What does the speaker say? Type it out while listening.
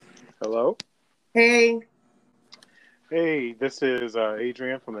Hello. Hey, Hey, this is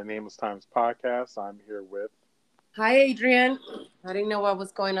Adrian from the Nameless Times podcast. I'm here with. hi Adrian. I didn't know what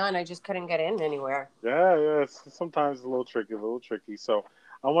was going on. I just couldn't get in anywhere. Yeah, it's sometimes a little tricky, a little tricky. So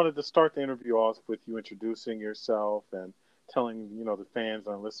I wanted to start the interview off with you introducing yourself and telling, the fans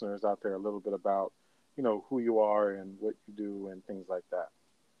and listeners out there a little bit about, who you are and what you do and things like that.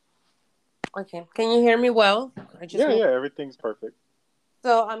 Okay, can you hear me well? I just Yeah, moved. yeah, everything's perfect.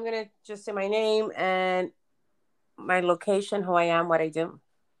 So I'm gonna just say my name and my location, who I am, what I do.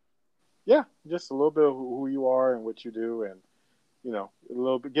 Yeah, just a little bit of who you are and what you do and, a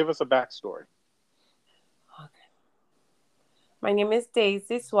little bit, give us a backstory. Okay. My name is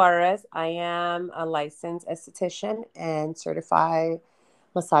Daisy Suarez. I am a licensed esthetician and certified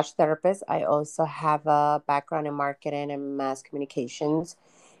massage therapist. I also have a background in marketing and mass communications.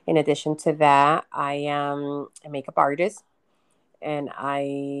 In addition to that, I am a makeup artist and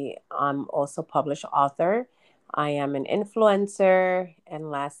I am also published author. I am an influencer, and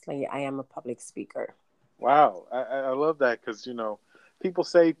lastly, I am a public speaker. Wow, I love that because people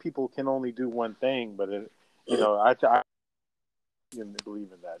say people can only do one thing, but I believe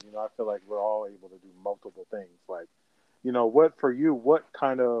in that. I feel like we're all able to do multiple things. Like, what for you? What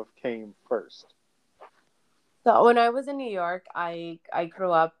kind of came first? So when I was in New York, I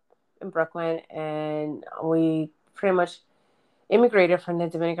grew up in Brooklyn, and we pretty much immigrated from the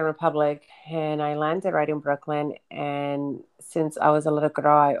Dominican Republic, and I landed right in Brooklyn. And since I was a little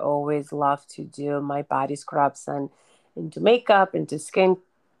girl, I always loved to do my body scrubs and do makeup and do skin,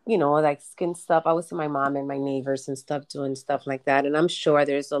 like skin stuff. I would see my mom and my neighbors and stuff doing stuff like that. And I'm sure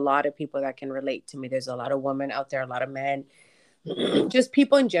there's a lot of people that can relate to me. There's a lot of women out there, a lot of men, just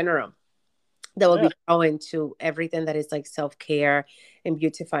people in general that will Yeah, be prone to everything that is like self-care and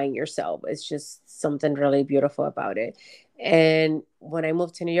beautifying yourself. It's just something really beautiful about it. And when I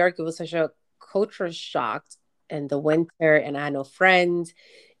moved to New York, it was such a culture shock in the winter, and I had no friends,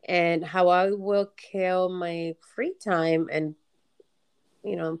 and how I will kill my free time and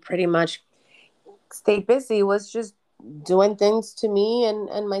pretty much stay busy was just doing things to me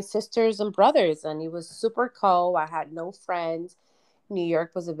and my sisters and brothers. And it was super cold. I had no friends. New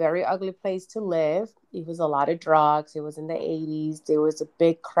York was a very ugly place to live. It was a lot of drugs. It was in the 80s. There was a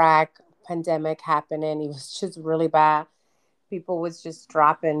big crack pandemic happening. It was just really bad. People was just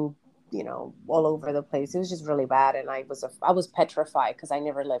dropping, all over the place. It was just really bad, and I was petrified because I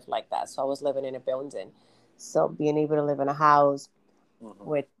never lived like that. So I was living in a building. So being able to live in a house hmm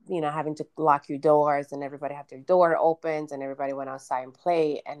with having to lock your doors and everybody have their door opens and everybody went outside and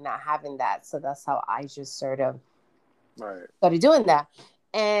play and not having that, so that's how I just sort of right. started doing that.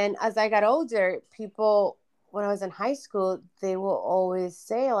 And as I got older, people, when I was in high school, they will always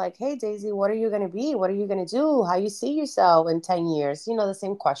say, like, hey, Daisy, what are you going to be? What are you going to do? How you see yourself in 10 years? The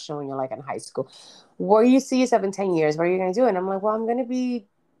same question when you're like in high school. Where you see yourself in 10 years? What are you going to do? And I'm like, well, I'm going to be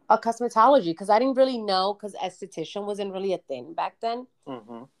a cosmetology, because I didn't really know, because esthetician wasn't really a thing back then.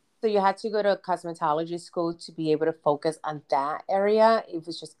 hmm So you had to go to a cosmetology school to be able to focus on that area. It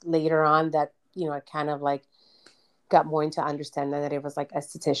was just later on that, I kind of like got more into understanding that it was like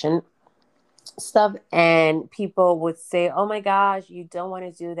esthetician stuff. And people would say, oh my gosh, you don't want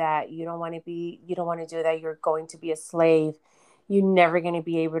to do that. You don't want to do that. You're going to be a slave. You're never going to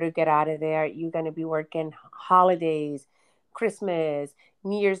be able to get out of there. You're going to be working holidays, Christmas,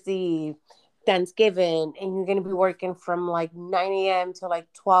 New Year's Eve, Thanksgiving, and you're going to be working from like 9 a.m. to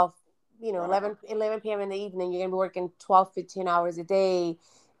like 12, Wow. 11 p.m. in the evening. You're going to be working 12, 15 hours a day,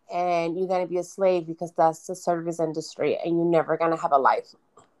 and you're going to be a slave, because that's the service industry, and you're never going to have a life.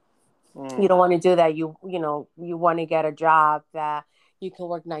 You Mm. don't want to do that. You want to get a job that you can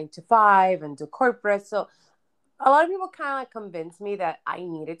work 9 to 5 and do corporate. So a lot of people kind of convinced me that I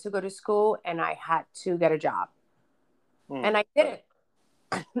needed to go to school and I had to get a job, and Mm. I did it.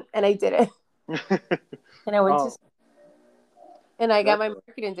 And I did it. And I went to oh, and I got that's my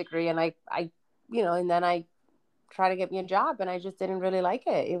marketing degree, and and then I tried to get me a job, and I just didn't really like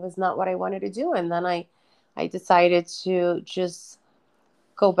it. It was not what I wanted to do. And then I decided to just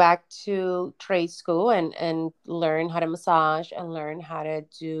go back to trade school and learn how to massage and learn how to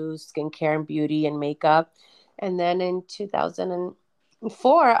do skincare and beauty and makeup. And then in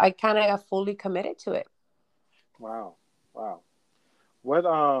 2004, I kind of got fully committed to it. wow, wow. What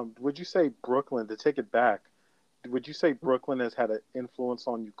would you say Brooklyn to take it back? Would you say Brooklyn has had an influence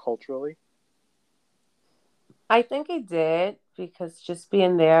on you culturally? I think I did, because just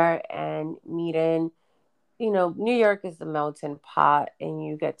being there and meeting, New York is a melting pot, and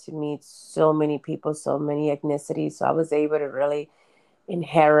you get to meet so many people, so many ethnicities. So I was able to really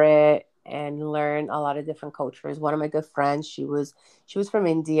inherit and learn a lot of different cultures. One of my good friends, she was from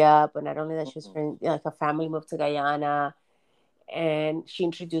India, but not only that, she was Hmm. from, like, her family moved to Guyana, and she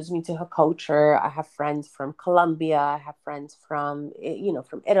introduced me to her culture. I have friends from Colombia. I have friends from,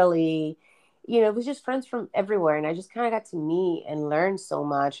 from Italy. It was just friends from everywhere, and I just kind of got to meet and learn so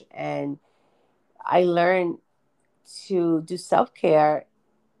much. And I learned to do self care,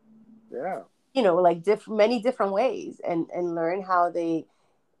 Yeah. like many different ways, and learn how they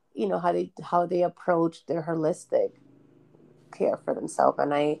approach their holistic care for themselves.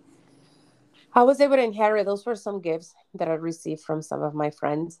 And I was able to inherit. Those were some gifts that I received from some of my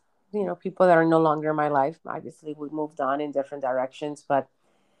friends, people that are no longer in my life. Obviously, we moved on in different directions, but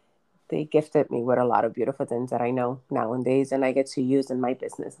they gifted me with a lot of beautiful things that I know nowadays and I get to use in my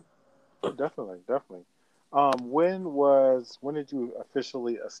business. Definitely, definitely. When did you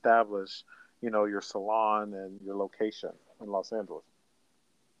officially establish, your salon and your location in Los Angeles?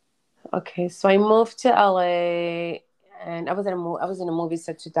 Okay, so I moved to LA, and I was in a movie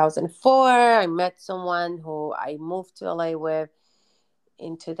set 2004. I met someone who I moved to LA with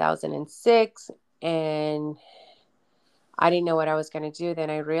in 2006, and I didn't know what I was going to do. Then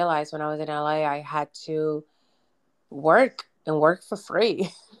I realized when I was in LA, I had to work and work for free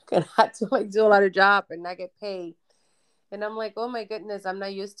and had to like do a lot of job and not get paid. And I'm like, oh my goodness, I'm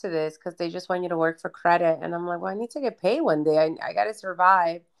not used to this because they just want you to work for credit. And I'm like, well, I need to get paid one day. I got to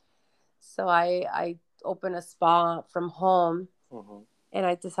survive. So I opened a spa from home, Hmm. and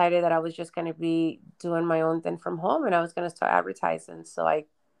I decided that I was just going to be doing my own thing from home, and I was going to start advertising. So I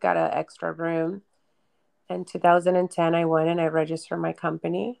got an extra room. In 2010, I went and I registered my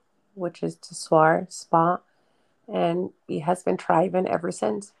company, which is Tessoir Spa, and it has been thriving ever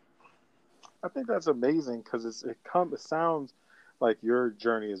since. I think that's amazing because it sounds like your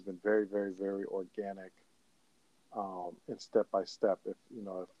journey has been very, very, very organic, and step by step. If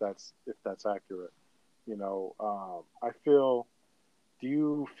that's accurate, I feel. Do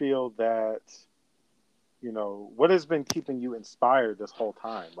you feel that what has been keeping you inspired this whole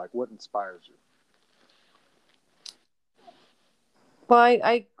time? Like, what inspires you? Well,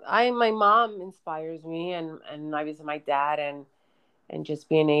 my mom inspires me, and obviously my dad, and just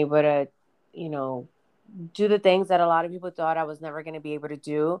being able to, you know, do the things that a lot of people thought I was never going to be able to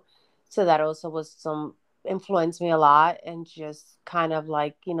do. So that also was some influenced me a lot, and just kind of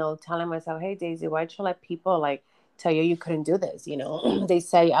like, telling myself, hey, Daisy, why'd you let people like tell you couldn't do this? They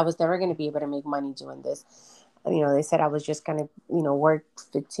say I was never going to be able to make money doing this. They said I was just going to, work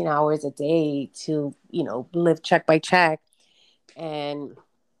 15 hours a day to, live check by check. And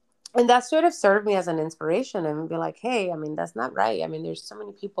that sort of served me as an inspiration and be like, hey, I mean, that's not right. I mean, there's so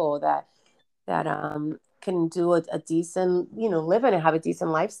many people that can do a decent, living and have a decent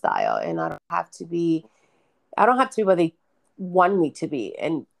lifestyle. And I don't have to be what they want me to be.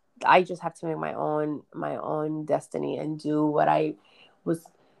 And I just have to make my own destiny and do was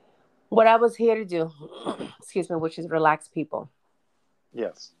what I was here to do. Excuse me, which is relax people.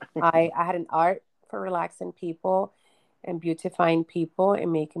 Yes, I had an art for relaxing people and beautifying people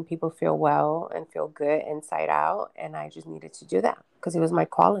and making people feel well and feel good inside out. And I just needed to do that because it was my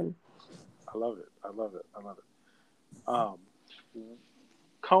calling. I love it. I love it. I love it. Um,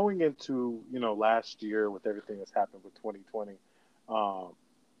 Going into last year with everything that's happened with 2020, um,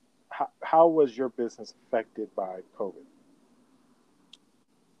 how was your business affected by COVID?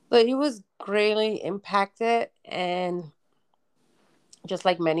 But he was greatly impacted, and just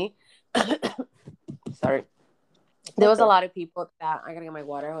like many, sorry, It's there was a okay. lot of people that I gotta get my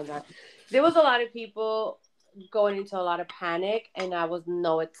water. Hold on. There was a lot of people going into a lot of panic, and I was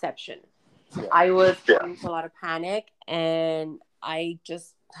no exception. Yeah. I was going into a lot of panic, and I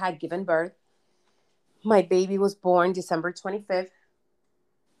just had given birth. My baby was born December 25th.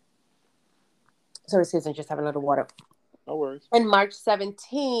 Sorry, Susan, just having a little water. No worries. And March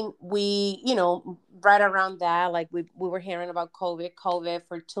 17, we, right around that, like we were hearing about COVID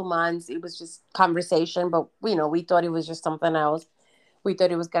for 2 months. It was just conversation, but we thought it was just something else. We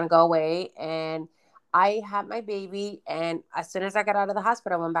thought it was gonna go away. And I had my baby, and as soon as I got out of the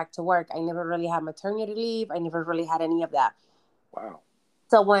hospital, I went back to work. I never really had maternity leave. I never really had any of that. Wow.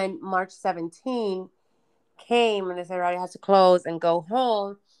 So when March 17 came and they said, right, I have to close and go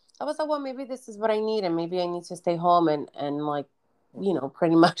home, I was like, well, maybe this is what I need, and maybe I need to stay home and like, Hmm.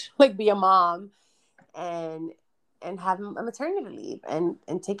 pretty much like be a mom and have a maternity leave and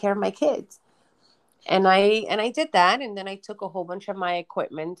take care of my kids. And I did that, and then I took a whole bunch of my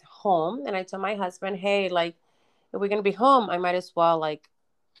equipment home, and I told my husband, hey, like, if we're gonna be home, I might as well like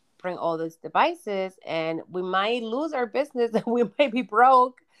bring all these devices, and we might lose our business and we might be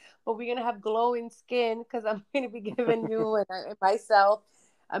broke, but we're gonna have glowing skin because I'm gonna be giving you and myself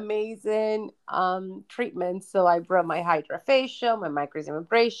amazing treatments. So I brought my hydrofacial, my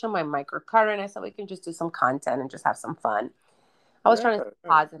microdermabrasion, my microcurrent. I said we can just do some content and just have some fun. I was Yeah, trying to stay yeah.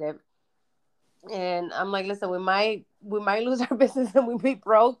 positive. And I'm like, listen, we might lose our business and we be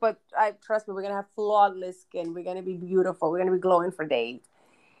broke, but I trust me, we're gonna have flawless skin. We're gonna be beautiful. We're gonna be glowing for days.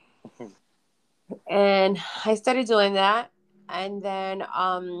 And I started doing that, and then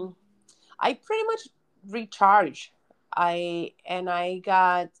I pretty much recharged. I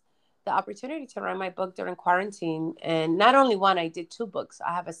got the opportunity to write my book during quarantine, and not only one, I did two books.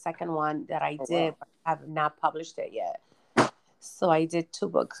 I have a second one that I Oh did, wow. but I have not published it yet. So I did two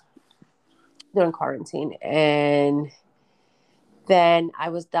books during quarantine, and then I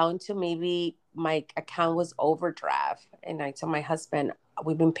was down to maybe my account was overdraft. And I told my husband,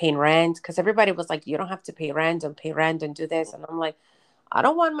 we've been paying rent because everybody was like, you don't have to pay rent and pay rent and do this. And I'm like, I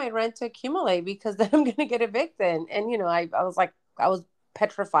don't want my rent to accumulate because then I'm going to get evicted. And, I was like, I was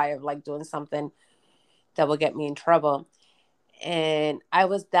petrified of like doing something that would get me in trouble. And I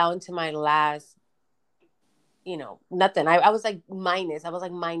was down to my last, nothing. I was like minus, I was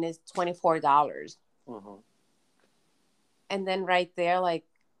like minus $24. Hmm. And then right there, like,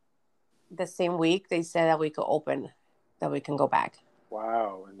 the same week they said that we could open, that we can go back.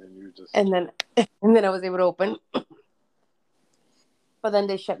 Wow. And then you just And then and then I was able to open, but then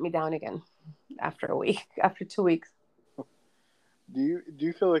they shut me down again after a week, after 2 weeks. do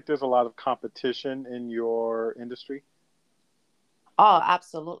you feel like there's a lot of competition in your industry? Oh,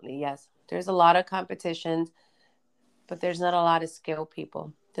 absolutely, yes. There's a lot of competitions, but there's not a lot of skilled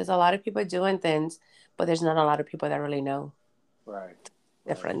people. There's a lot of people doing things, but there's not a lot of people that really know Right. Right.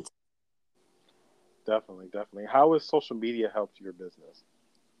 different. Definitely, definitely. How has social media helped your business?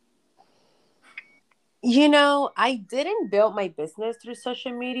 I didn't build my business through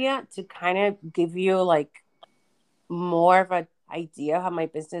social media to kind of give you like more of an idea how my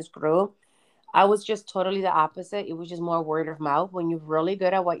business grew. I was just totally the opposite. It was just more word of mouth. When you're really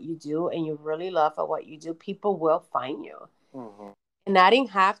good at what you do and you really love at what you do, people will find you. Hmm. And I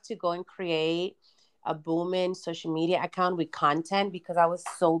didn't have to go and create a booming social media account with content because I was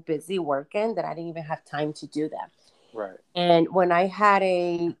so busy working that I didn't even have time to do that. Right. And when I had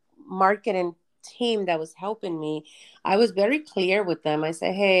a marketing team that was helping me, I was very clear with them. I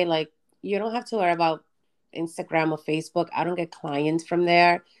said, hey, like, you don't have to worry about Instagram or Facebook. I don't get clients from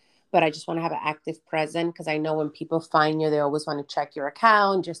there, but I just want to have an active presence because I know when people find you, they always want to check your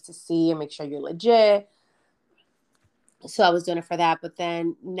account just to see and make sure you're legit. So I was doing it for that. But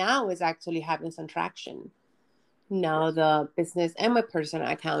then now it's actually having some traction. Now Yes. the business and my personal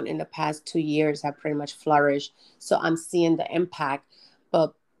account in the past 2 years have pretty much flourished. So I'm seeing the impact.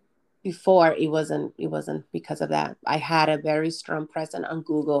 But before it wasn't because of that. I had a very strong presence on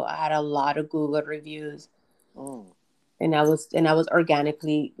Google. I had a lot of Google reviews, Mm. and I was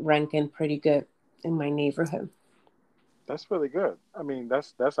organically ranking pretty good in my neighborhood. That's really good. I mean,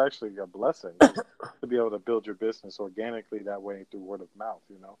 that's actually a blessing to be able to build your business organically that way through word of mouth.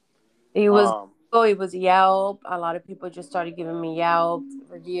 It was Um, it was Yelp. A lot of people just started giving me Yelp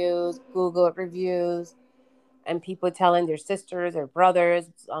reviews, Google reviews, and people telling their sisters, their brothers,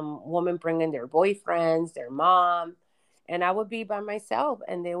 women bringing their boyfriends, their mom. And I would be by myself,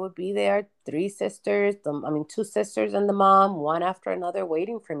 and they would be there, three sisters, two sisters and the mom, one after another,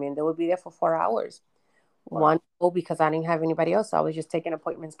 waiting for me. And they would be there for 4 hours. One, wow. oh, because I didn't have anybody else. So I was just taking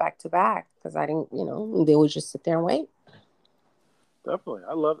appointments back to back because I didn't, they would just sit there and wait. Definitely.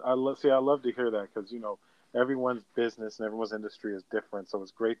 I love to hear that because, everyone's business and everyone's industry is different. So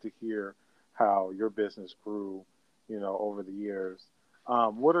it's great to hear how your business grew, over the years.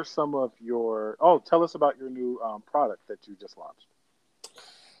 What are some of tell us about your new product that you just launched.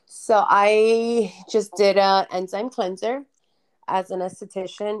 So I just did a enzyme cleanser as an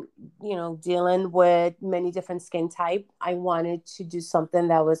esthetician, dealing with many different skin type. I wanted to do something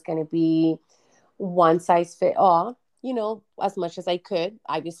that was going to be one size fit all, as much as I could.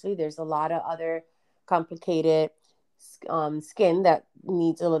 Obviously, there's a lot of other complicated skin that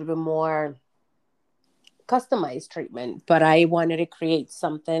needs a little bit more customized treatment, but I wanted to create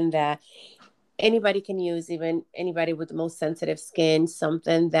something that anybody can use, even anybody with the most sensitive skin,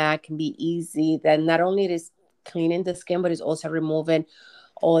 something that can be easy, that not only it is cleaning the skin, but it's also removing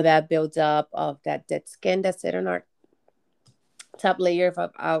all that buildup of that dead skin that's in our top layer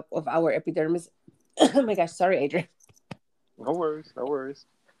of our epidermis. Oh my gosh, sorry, Adrian. No worries. No worries.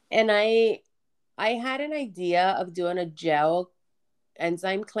 And I had an idea of doing a gel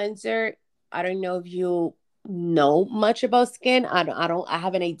enzyme cleanser. I don't know if you know much about skin. I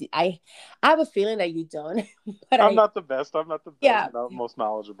have an idea. I have a feeling that you don't, but I'm not the best. I'm not the best, yeah. most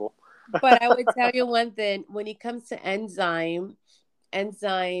knowledgeable. But I would tell you one thing: when it comes to enzyme,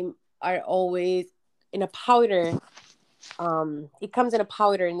 enzyme are always in a powder. It comes in a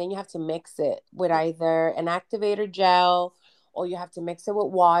powder, and then you have to mix it with either an activator gel, or you have to mix it with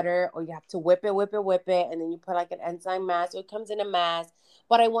water, or you have to whip it, and then you put like an enzyme mask. So it comes in a mask.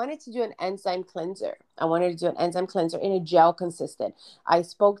 But I wanted to do an enzyme cleanser. I wanted to do an enzyme cleanser in a gel consistent. I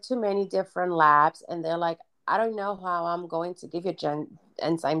spoke to many different labs, and they're like, I don't know how I'm going to give you a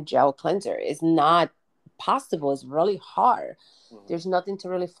enzyme gel cleanser. It's not possible. It's really hard. Mm-hmm. There's nothing to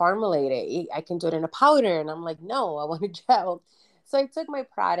really formulate it. I can do it in a powder. And I'm like, no, I want a gel. So I took my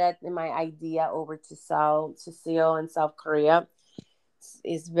product and my idea over to Seoul in South Korea.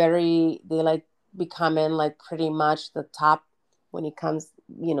 It's very, they like becoming like pretty much the top when it comes,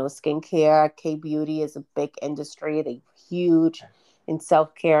 skincare. K-beauty is a big industry. They huge in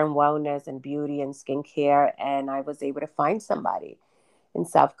self-care and wellness and beauty and skincare. And I was able to find somebody in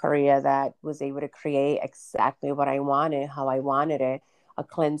South Korea that was able to create exactly what I wanted, how I wanted it. A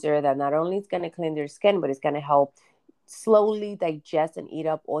cleanser that not only is going to clean your skin, but it's going to help slowly digest and eat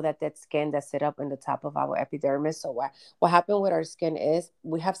up all that dead skin that's sit up in the top of our epidermis. So what happened with our skin is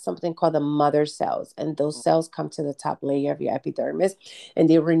we have something called the mother cells, and those cells come to the top layer of your epidermis, and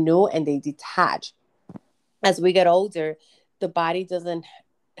they renew and they detach. As we get older, the body doesn't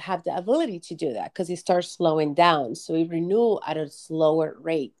have the ability to do that because it starts slowing down. So it renew at a slower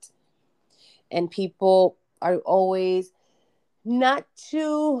rate. And people are always not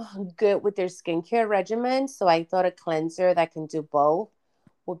too good with their skincare regimen. So I thought a cleanser that can do both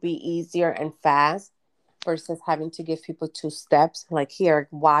would be easier and fast versus having to give people 2 steps, like here,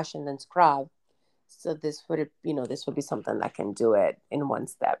 wash and then scrub. So this would be something that can do it in 1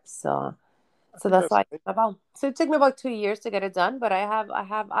 step. So think that's that's why great. about. So it took me about 2 years to get it done, but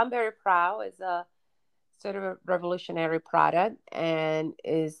I'm very proud. It's a sort of a revolutionary product and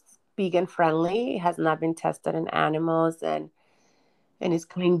is vegan friendly. It has not been tested in animals and it's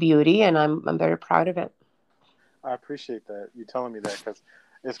clean beauty, and I'm very proud of it. I appreciate that you telling me that because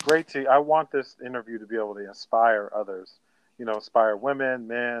it's great to. I want this interview to be able to inspire others. Inspire women,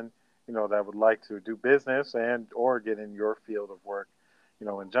 men. That would like to do business and or get in your field of work.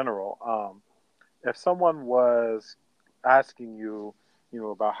 In general. If someone was asking you,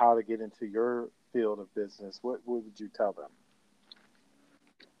 about how to get into your field of business, what would you tell them?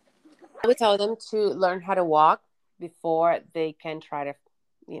 I would tell them to learn how to walk before they can try to,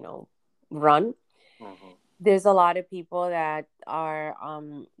 you know, run. Hmm. There's a lot of people that are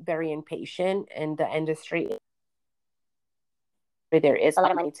very impatient in the industry. There is a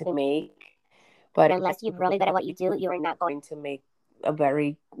lot of money to make, but unless you're really good at what you do, you're not going to make a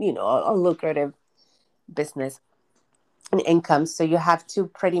very, a lucrative business and income. So you have to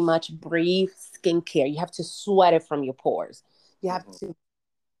pretty much breathe skincare. You have to sweat it from your pores. You have Hmm. to,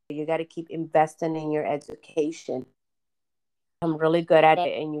 you got to keep investing in your education. I'm really good at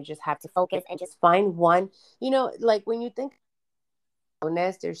it, and you just have to focus and just find one. Like when you think of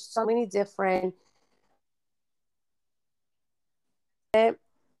wellness, there's so many Hmm.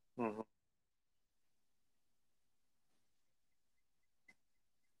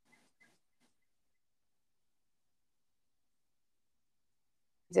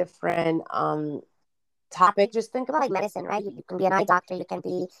 different topic. Just think about like medicine, right? You can be an eye doctor, you can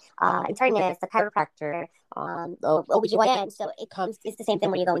be internist, a chiropractor, OBGYN. So it's the same thing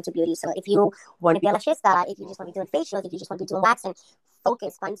when you go into beauty. So if you want to be a lashista, if you just want to be doing facials, if you just want to be doing waxing,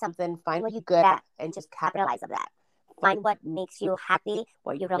 focus, find something, find what you're good at, and just capitalize on that. Find what makes you happy,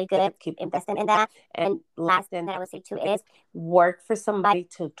 what you're really good at, keep investing in that. And last thing that I would say too is work for somebody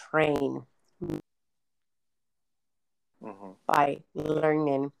to train Hmm. by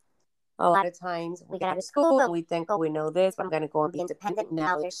learning. A lot of times we get out of school and we think, oh, we know this, I'm going to go and be independent.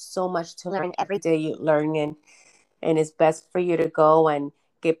 Now there's so much to learn every day you're learning, and it's best for you to go and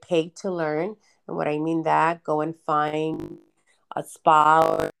get paid to learn. And what I mean that, go and find a spa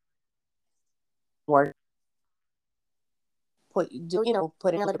or work, put in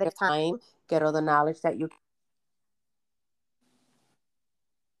a little bit of time, get all the knowledge that you.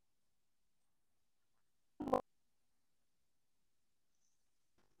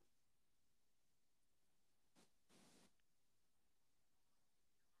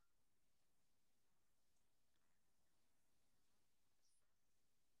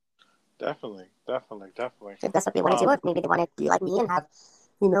 Definitely, definitely, definitely. If that's what they want to do, Um, if maybe they want to be like me and have,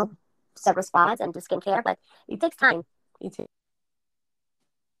 you know, several spas and do skincare, but it takes time. It takes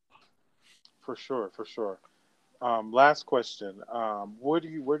for sure, for sure. Last question. Where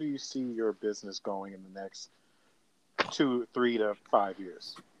do you see your business going in the next 2, 3 to 5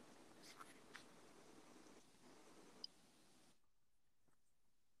 years?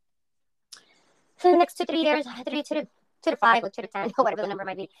 for the next 2 3 years, 3 2. 2 to 5 or 2 to 10, or whatever the number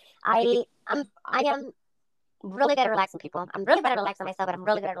might be. I am really good at relaxing people. I'm really bad at relaxing myself, but I'm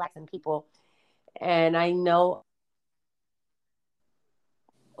really good at relaxing people. And I know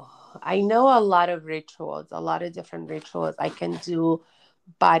a lot of rituals, a lot of different rituals. I can do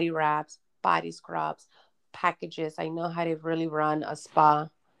body wraps, body scrubs, packages. I know how to really run a spa.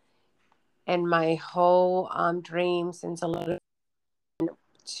 And my whole dream since a little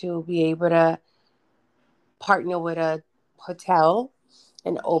to be able to partner with a hotel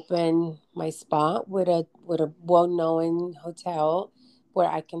and open my spa with a well-known hotel where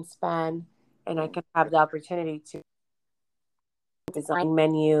I can spend and I can have the opportunity to design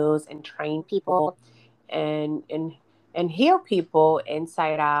menus and train people and and and heal people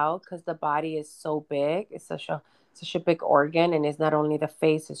inside out because the body is so big. It's such a big organ, and it's not only the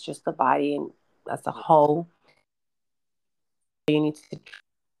face; it's just the body and as a whole. You need to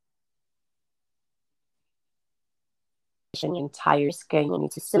your entire skin. You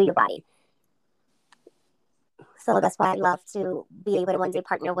need to soothe your body. So that's why I love to be able to one day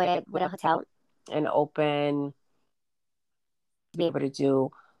partner with a hotel and open, be able to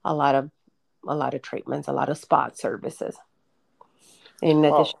do a lot of treatments, a lot of spa services. In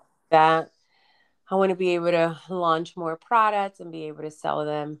addition to that, I want to be able to launch more products and be able to sell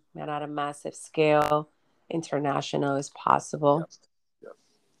them at a massive scale, international as possible. Yes. Yes.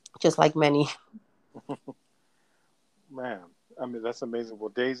 Just like many. Man, I mean that's amazing. Well,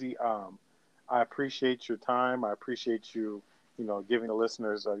 Daisy, I appreciate your time. I appreciate you, giving the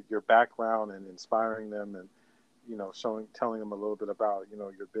listeners your background and inspiring them, and telling them a little bit about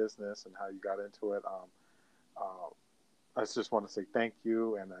your business and how you got into it. I just want to say thank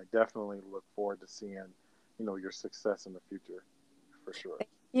you, and I definitely look forward to seeing your success in the future, for sure.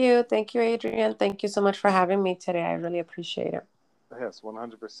 Thank you, Adrian. Thank you so much for having me today. I really appreciate it. Yes,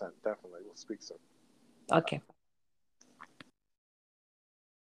 100%, definitely. We'll speak soon. Okay.